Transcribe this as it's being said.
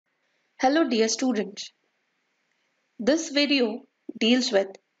Hello dear students. This video deals with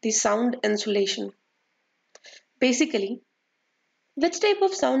the sound insulation. Basically, which type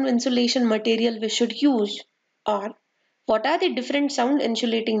of sound insulation material we should use, or what are the different sound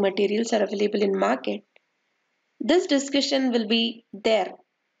insulating materials are available in market. This discussion will be there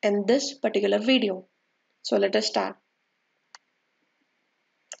in this particular video. So let us start.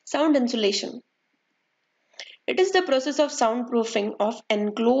 Sound insulation. It is the process of soundproofing of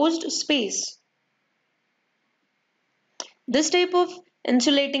enclosed space. This type of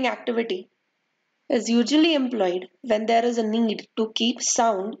insulating activity is usually employed when there is a need to keep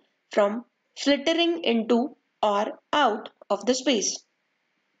sound from filtering into or out of the space.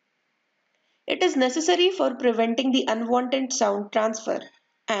 It is necessary for preventing the unwanted sound transfer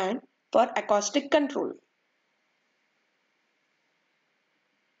and for acoustic control.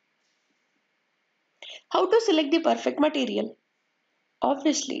 How to select the perfect material?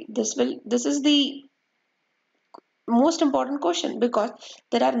 Obviously, this is the most important question because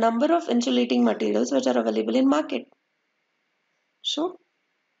there are number of insulating materials which are available in market. So,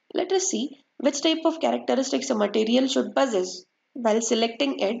 let us see which type of characteristics a material should possess while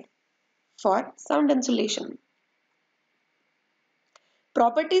selecting it for sound insulation.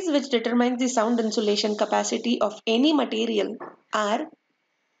 Properties which determine the sound insulation capacity of any material are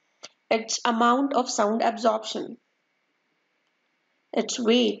its amount of sound absorption, its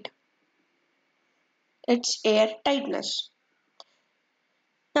weight, its air tightness.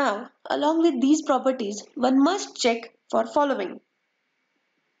 Now, along with these properties, one must check for following.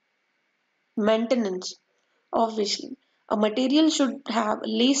 Maintenance. Obviously, a material should have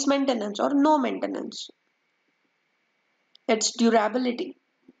least maintenance or no maintenance. Its durability.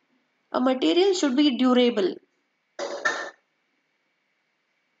 A material should be durable.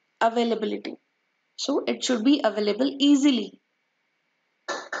 Availability. So it should be available easily.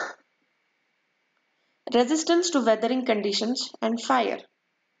 Resistance to weathering conditions and fire.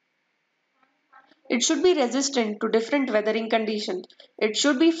 It should be resistant to different weathering conditions. It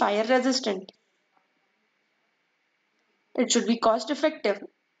should be fire resistant. It should be cost effective.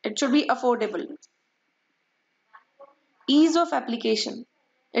 It should be affordable. Ease of application.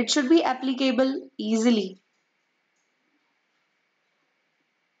 It should be applicable easily.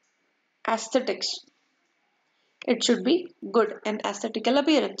 Aesthetics. It should be good and aesthetical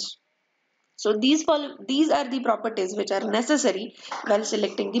appearance. So these are the properties which are necessary while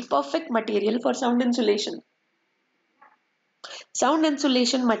selecting the perfect material for sound insulation. Sound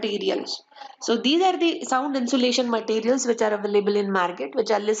insulation materials. So these are the sound insulation materials which are available in market,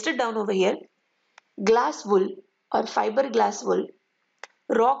 which are listed down over here. Glass wool or fiberglass wool,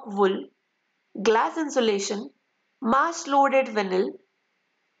 rock wool, glass insulation, mass loaded vinyl,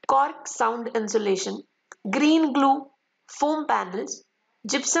 cork sound insulation, green glue, foam panels,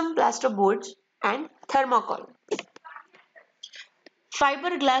 gypsum plasterboards, and thermocol.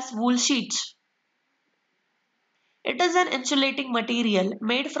 Fiberglass wool sheets. It is an insulating material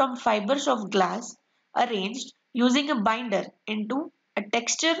made from fibers of glass arranged using a binder into a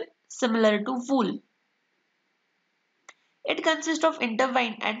texture similar to wool. It consists of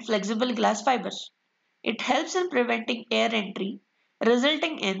intertwined and flexible glass fibers. It helps in preventing air entry,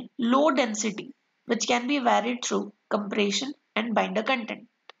 resulting in low density, which can be varied through compression and binder content.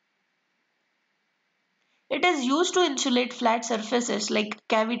 It is used to insulate flat surfaces like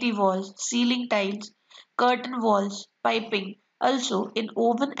cavity walls, ceiling tiles, curtain walls, piping, also in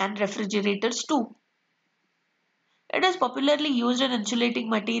oven and refrigerators too. It is popularly used in insulating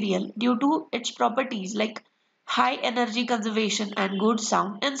material due to its properties like high energy conservation and good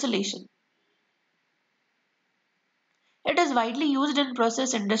sound insulation. It is widely used in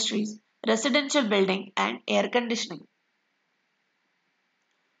process industries, residential building and air conditioning.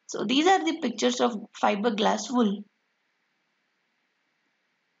 So these are the pictures of fiberglass wool.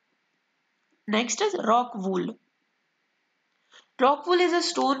 Next is rock wool. Rock wool is a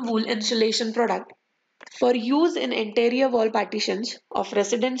stone wool insulation product for use in interior wall partitions of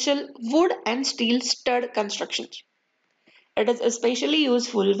residential wood and steel stud constructions. It is especially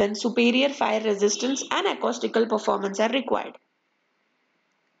useful when superior fire resistance and acoustical performance are required.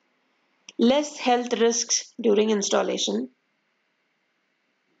 Less health risks during installation.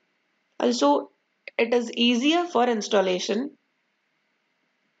 Also, it is easier for installation.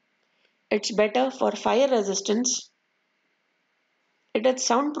 It's better for fire resistance. It is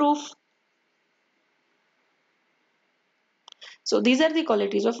soundproof. So these are the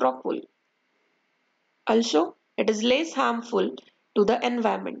qualities of rock wool. Also, it is less harmful to the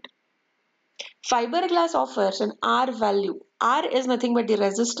environment. Fiberglass offers an R value. R is nothing but the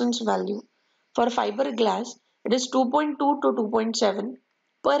resistance value. For fiberglass, it is 2.2 to 2.7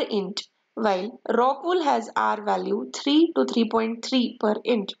 per inch while rock wool has R value 3 to 3.3 per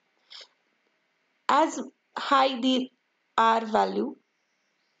inch. As high the R value,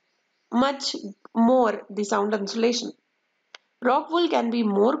 much more the sound insulation. Rock wool can be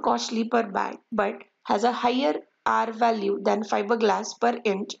more costly per bag but has a higher R value than fiberglass per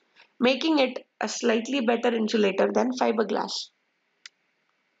inch, making it a slightly better insulator than fiberglass.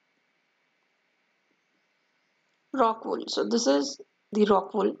 Rock wool. So this is the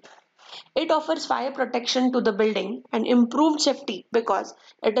rock wool. It offers fire protection to the building and improved safety because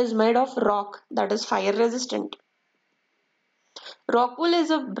it is made of rock that is fire resistant. Rock wool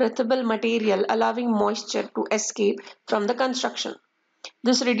is a breathable material allowing moisture to escape from the construction.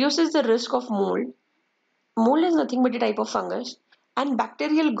 This reduces the risk of mold. Mold is nothing but a type of fungus and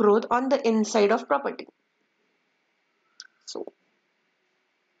bacterial growth on the inside of property. So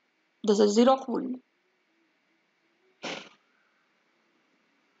this is the rock wool.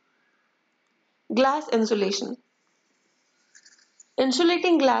 Glass insulation.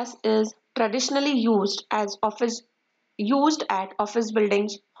 Insulating glass is traditionally used at office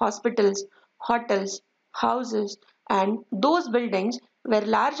buildings, hospitals, hotels, houses, and those buildings where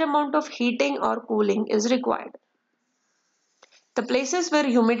large amount of heating or cooling is required. The places where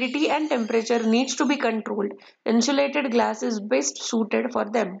humidity and temperature needs to be controlled, insulated glass is best suited for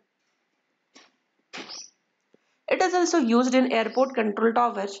them. It is also used in airport control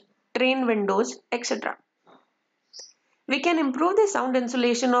towers, train windows, etc. We can improve the sound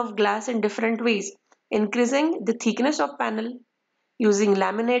insulation of glass in different ways, increasing the thickness of panel, using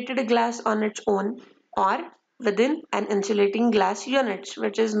laminated glass on its own, or within an insulating glass unit,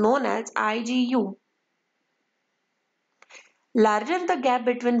 which is known as IGU. Larger the gap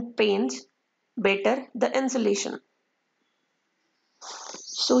between panes, better the insulation.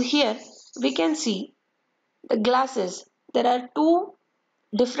 So here we can see the glasses. There are two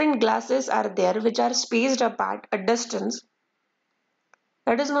different glasses are there which are spaced apart a distance,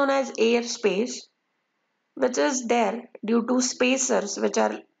 that is known as air space, which is there due to spacers which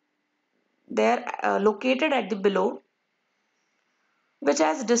are there located at the below, which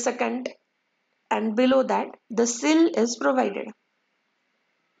has dissecant, and below that the sill is provided.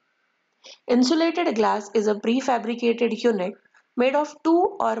 Insulated glass is a prefabricated unit made of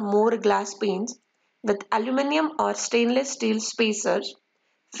two or more glass panes with aluminum or stainless steel spacers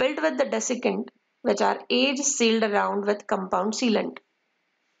filled with the desiccant, which are age sealed around with compound sealant.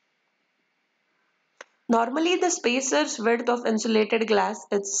 Normally, the spacer's width of insulated glass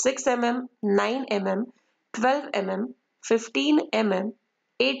is 6 mm, 9 mm, 12 mm, 15 mm,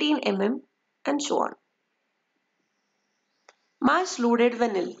 18 mm, and so on. Mass loaded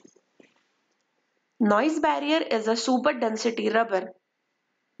vinyl. Noise barrier is a super density rubber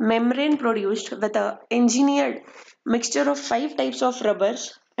membrane produced with a engineered mixture of 5 types of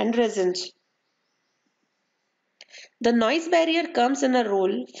rubbers and resins. The noise barrier comes in a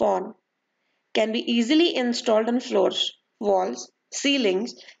roll form, can be easily installed on floors, walls,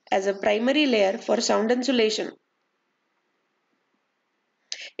 ceilings as a primary layer for sound insulation.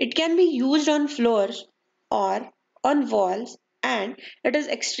 It can be used on floors or on walls and it is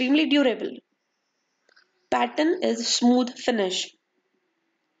extremely durable. Pattern is smooth finish.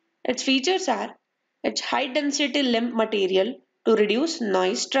 Its features are its high density limb material to reduce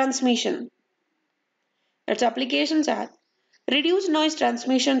noise transmission. Its applications are reduce noise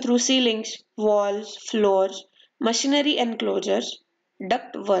transmission through ceilings, walls, floors, machinery enclosures,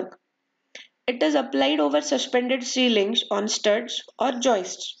 duct work. It is applied over suspended ceilings on studs or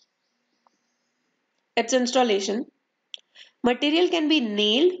joists. Its installation material can be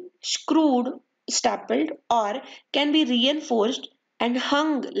nailed, screwed, stapled, or can be reinforced and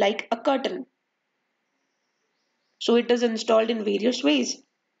hung like a curtain. So it is installed in various ways.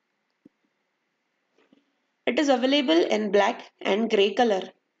 It is available in black and grey color.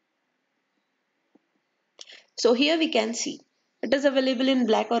 So here we can see it is available in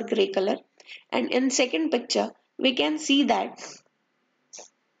black or grey color, and in second picture we can see that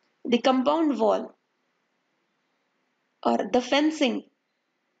the compound wall or the fencing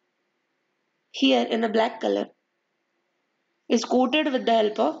here in a black color is coated with the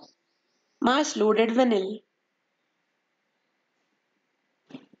help of mass loaded vinyl.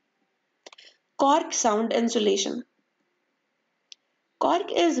 Cork sound insulation.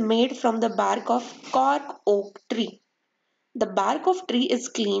 Cork is made from the bark of cork oak tree. The bark of tree is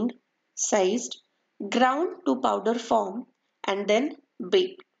cleaned, sized, ground to powder form and then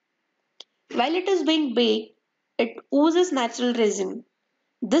baked. While it is being baked, it oozes natural resin.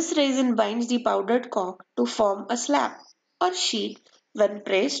 This resin binds the powdered cork to form a slab or sheet when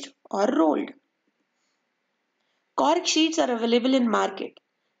pressed or rolled. Cork sheets are available in market.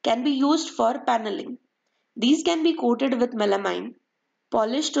 can be used for paneling. These can be coated with melamine,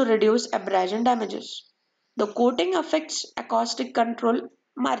 polished to reduce abrasion damages. The coating affects acoustic control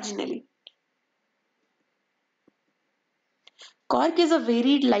marginally. Cork is a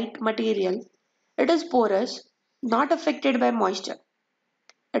very light material. It is porous, not affected by moisture.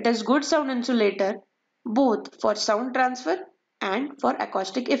 It is good sound insulator both for sound transfer and for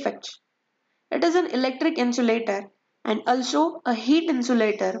acoustic effects. It is an electric insulator and also a heat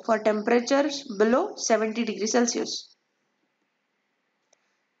insulator for temperatures below 70 degrees Celsius.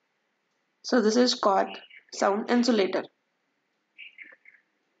 So this is cork sound insulator.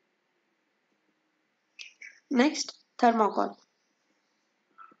 Next, thermocol.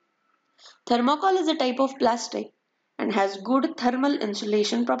 Thermocol is a type of plastic and has good thermal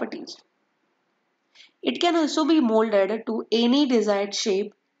insulation properties. It can also be molded to any desired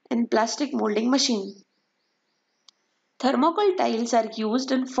shape in plastic molding machine. Thermocol tiles are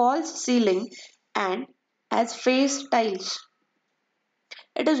used in false ceiling and as face tiles.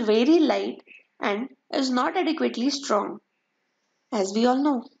 It is very light and is not adequately strong, as we all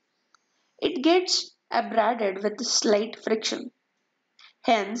know. It gets abraded with slight friction.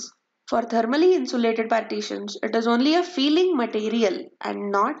 Hence, for thermally insulated partitions, it is only a feeling material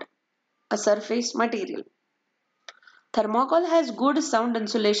and not a surface material. Thermocol has good sound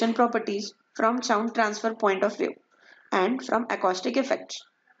insulation properties from sound transfer point of view and from acoustic effects.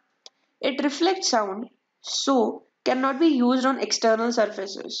 It reflects sound, so cannot be used on external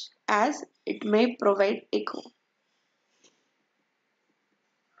surfaces as it may provide echo.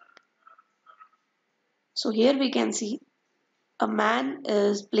 So here we can see a man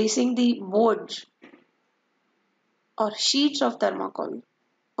is placing the boards or sheets of thermocol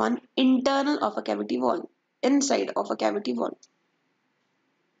on internal of a cavity wall, inside of a cavity wall.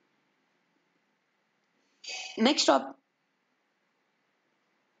 Next up,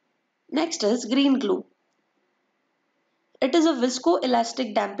 next is green glue. It is a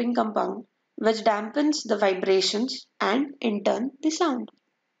viscoelastic damping compound which dampens the vibrations and in turn the sound.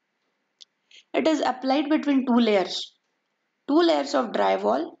 It is applied between two layers of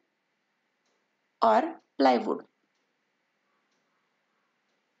drywall or plywood.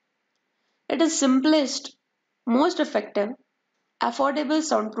 It is simplest, most effective, affordable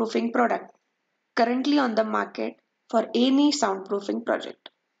soundproofing product currently on the market for any soundproofing project.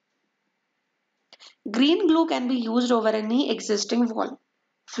 Green glue can be used over any existing wall,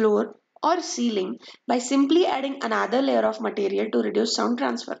 floor or ceiling by simply adding another layer of material to reduce sound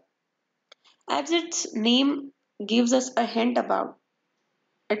transfer. As its name gives us a hint about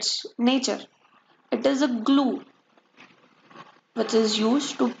its nature, it is a glue which is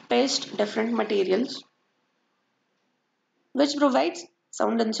used to paste different materials which provides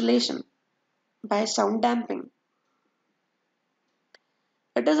sound insulation by sound damping.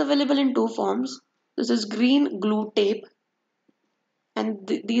 It is available in two forms. This is green glue tape and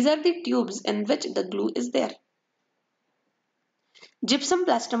these are the tubes in which the glue is there. Gypsum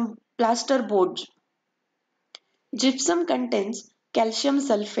plaster boards. Gypsum contains calcium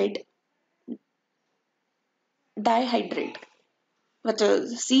sulfate dihydrate, which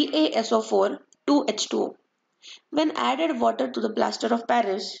is CaSO4 2H2O. When added water to the plaster of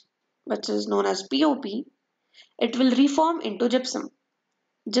Paris, which is known as POP, it will reform into gypsum.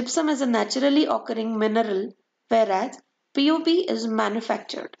 Gypsum is a naturally occurring mineral, whereas POP is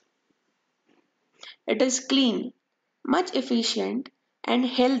manufactured. It is clean, much efficient, and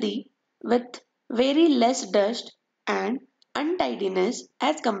healthy with very less dust and untidiness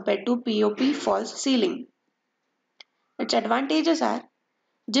as compared to POP false ceiling. Its advantages are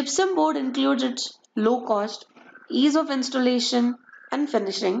gypsum board includes its low cost, ease of installation and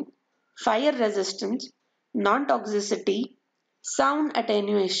finishing, fire resistance, non-toxicity, sound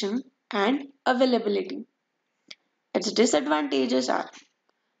attenuation, and availability. Its disadvantages are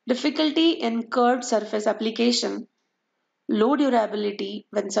difficulty in curved surface application, low durability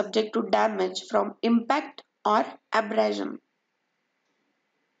when subject to damage from impact or abrasion.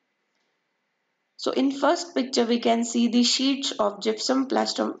 So in first picture we can see the sheets of gypsum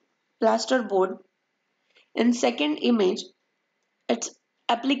plaster board. In second image its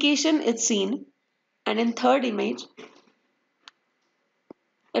application is seen and in third image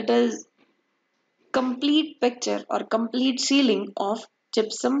it is complete picture or complete ceiling of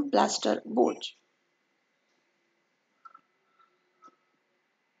gypsum plaster boards.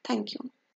 Thank you.